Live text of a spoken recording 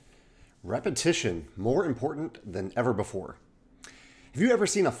Repetition, more important than ever before. Have you ever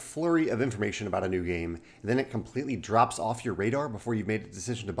seen a flurry of information about a new game, and then it completely drops off your radar before you've made a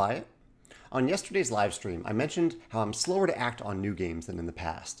decision to buy it? On yesterday's live stream, I mentioned how I'm slower to act on new games than in the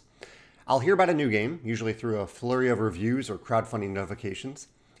past. I'll hear about a new game, usually through a flurry of reviews or crowdfunding notifications,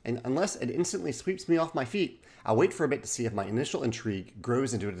 and unless it instantly sweeps me off my feet, I'll wait for a bit to see if my initial intrigue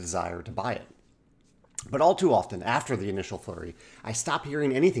grows into a desire to buy it. But all too often, after the initial flurry, I stop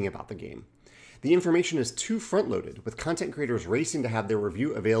hearing anything about the game. The information is too front-loaded, with content creators racing to have their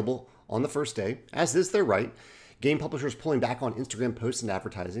review available on the first day, as is their right, game publishers pulling back on Instagram posts and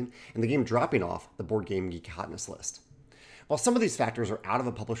advertising, and the game dropping off the Board Game Geek hotness list. While some of these factors are out of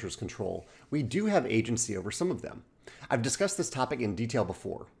a publisher's control, we do have agency over some of them. I've discussed this topic in detail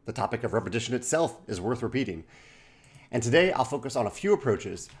before. The topic of repetition itself is worth repeating. And today I'll focus on a few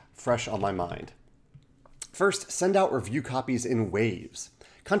approaches fresh on my mind. First, send out review copies in waves.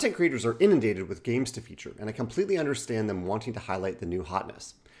 Content creators are inundated with games to feature, and I completely understand them wanting to highlight the new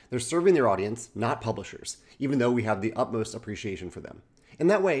hotness. They're serving their audience, not publishers, even though we have the utmost appreciation for them. In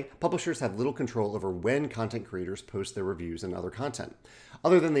that way, publishers have little control over when content creators post their reviews and other content.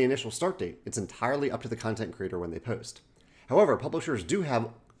 Other than the initial start date, it's entirely up to the content creator when they post. However, publishers do have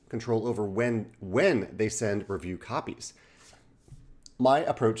control over when they send review copies. My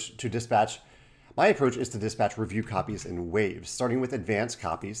approach is to dispatch review copies in waves, starting with advanced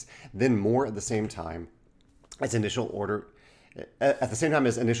copies, then more at the same time as initial order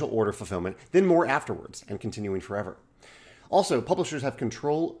fulfillment, then more afterwards, and continuing forever. Also, publishers have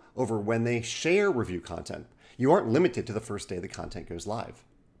control over when they share review content. You aren't limited to the first day the content goes live.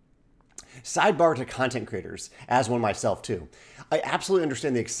 Sidebar to content creators, as one myself too. I absolutely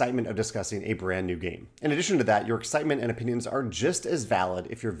understand the excitement of discussing a brand new game. In addition to that, your excitement and opinions are just as valid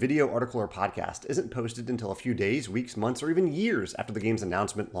if your video, article, or podcast isn't posted until a few days, weeks, months, or even years after the game's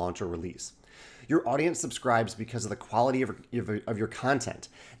announcement, launch, or release. Your audience subscribes because of the quality of your content,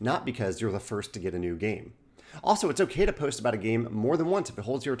 not because you're the first to get a new game. Also, it's okay to post about a game more than once if it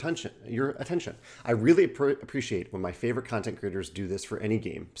holds your attention. I really appreciate when my favorite content creators do this for any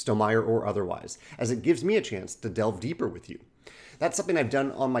game, Stonemaier or otherwise, as it gives me a chance to delve deeper with you. That's something I've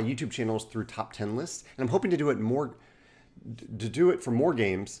done on my YouTube channels through top 10 lists, and I'm hoping to do it for more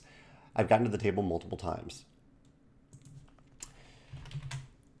games I've gotten to the table multiple times.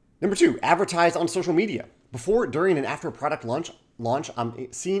 Number 2, advertise on social media. Before, during, and after a product launch, I'm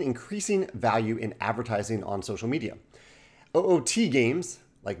seeing increasing value in advertising on social media. OOT games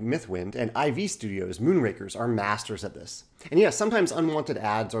like Mythwind and IV Studios' Moonrakers are masters at this. And yes, sometimes unwanted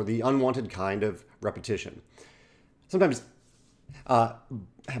ads are the unwanted kind of repetition. Sometimes,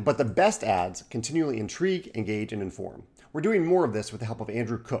 but the best ads continually intrigue, engage, and inform. We're doing more of this with the help of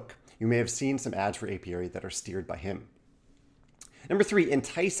Andrew Cook. You may have seen some ads for Apiary that are steered by him. Number 3,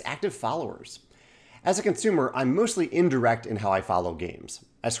 entice active followers. As a consumer, I'm mostly indirect in how I follow games.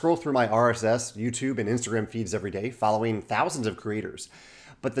 I scroll through my RSS, YouTube, and Instagram feeds every day, following thousands of creators.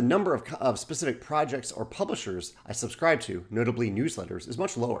 But the number of specific projects or publishers I subscribe to, notably newsletters, is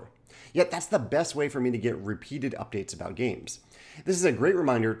much lower. Yet that's the best way for me to get repeated updates about games. This is a great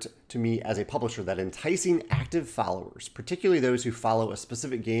reminder to me as a publisher that enticing active followers, particularly those who follow a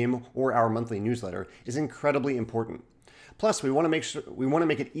specific game or our monthly newsletter, is incredibly important. Plus, we want to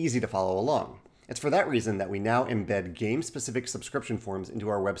make it easy to follow along. It's for that reason that we now embed game-specific subscription forms into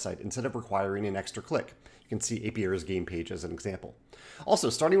our website instead of requiring an extra click. You can see Apiary's game page as an example. Also,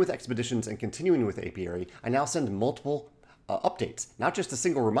 starting with Expeditions and continuing with Apiary, I now send multiple updates, not just a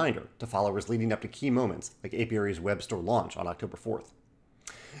single reminder, to followers leading up to key moments like Apiary's web store launch on October 4th.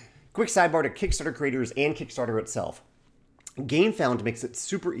 Quick sidebar to Kickstarter creators and Kickstarter itself. GameFound makes it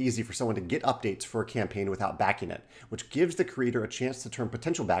super easy for someone to get updates for a campaign without backing it, which gives the creator a chance to turn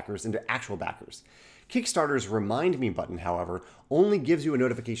potential backers into actual backers. Kickstarter's Remind Me button, however, only gives you a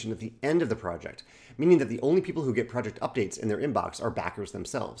notification at the end of the project, meaning that the only people who get project updates in their inbox are backers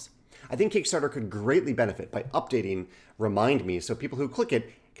themselves. I think Kickstarter could greatly benefit by updating Remind Me so people who click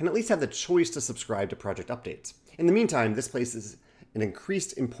it can at least have the choice to subscribe to project updates. In the meantime, this places an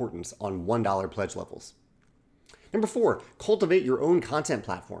increased importance on $1 pledge levels. Number 4, cultivate your own content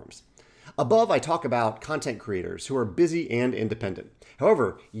platforms. Above, I talk about content creators who are busy and independent.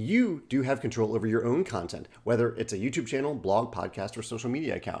 However, you do have control over your own content, whether it's a YouTube channel, blog, podcast, or social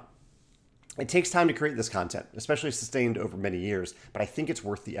media account. It takes time to create this content, especially sustained over many years, but I think it's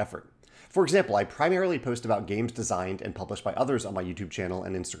worth the effort. For example, I primarily post about games designed and published by others on my YouTube channel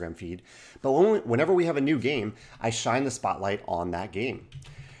and Instagram feed, but whenever we have a new game, I shine the spotlight on that game.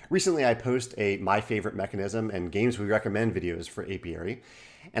 Recently, I post My Favorite Mechanism and Games We Recommend videos for Apiary,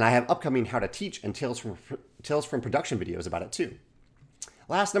 and I have upcoming How to Teach and Tales from Production videos about it too.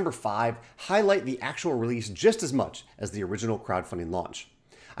 Last, number 5, highlight the actual release just as much as the original crowdfunding launch.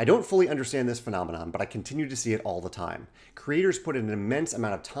 I don't fully understand this phenomenon, but I continue to see it all the time. Creators put in an immense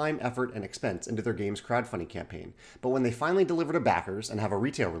amount of time, effort, and expense into their game's crowdfunding campaign, but when they finally deliver to backers and have a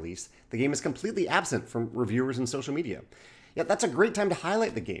retail release, the game is completely absent from reviewers and social media. Yet that's a great time to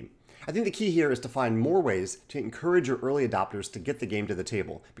highlight the game. I think the key here is to find more ways to encourage your early adopters to get the game to the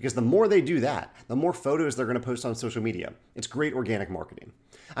table, because the more they do that, the more photos they're going to post on social media. It's great organic marketing.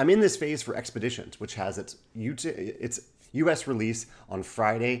 I'm in this phase for Expeditions, which has its US release on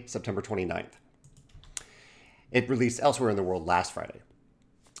Friday, September 29th. It released elsewhere in the world last Friday.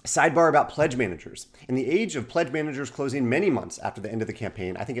 Sidebar about pledge managers. In the age of pledge managers closing many months after the end of the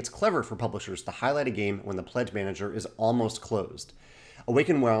campaign, I think it's clever for publishers to highlight a game when the pledge manager is almost closed.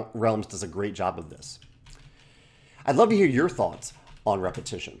 Awaken Realms does a great job of this. I'd love to hear your thoughts on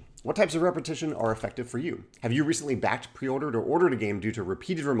repetition. What types of repetition are effective for you? Have you recently backed, pre-ordered, or ordered a game due to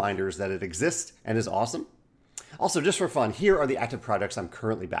repeated reminders that it exists and is awesome? Also, just for fun, here are the active projects I'm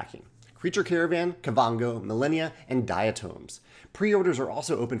currently backing: Creature Caravan, Kavango, Millennia, and Diatomes. Pre-orders are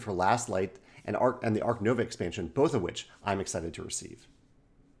also open for Last Light and the Ark Nova expansion, both of which I'm excited to receive.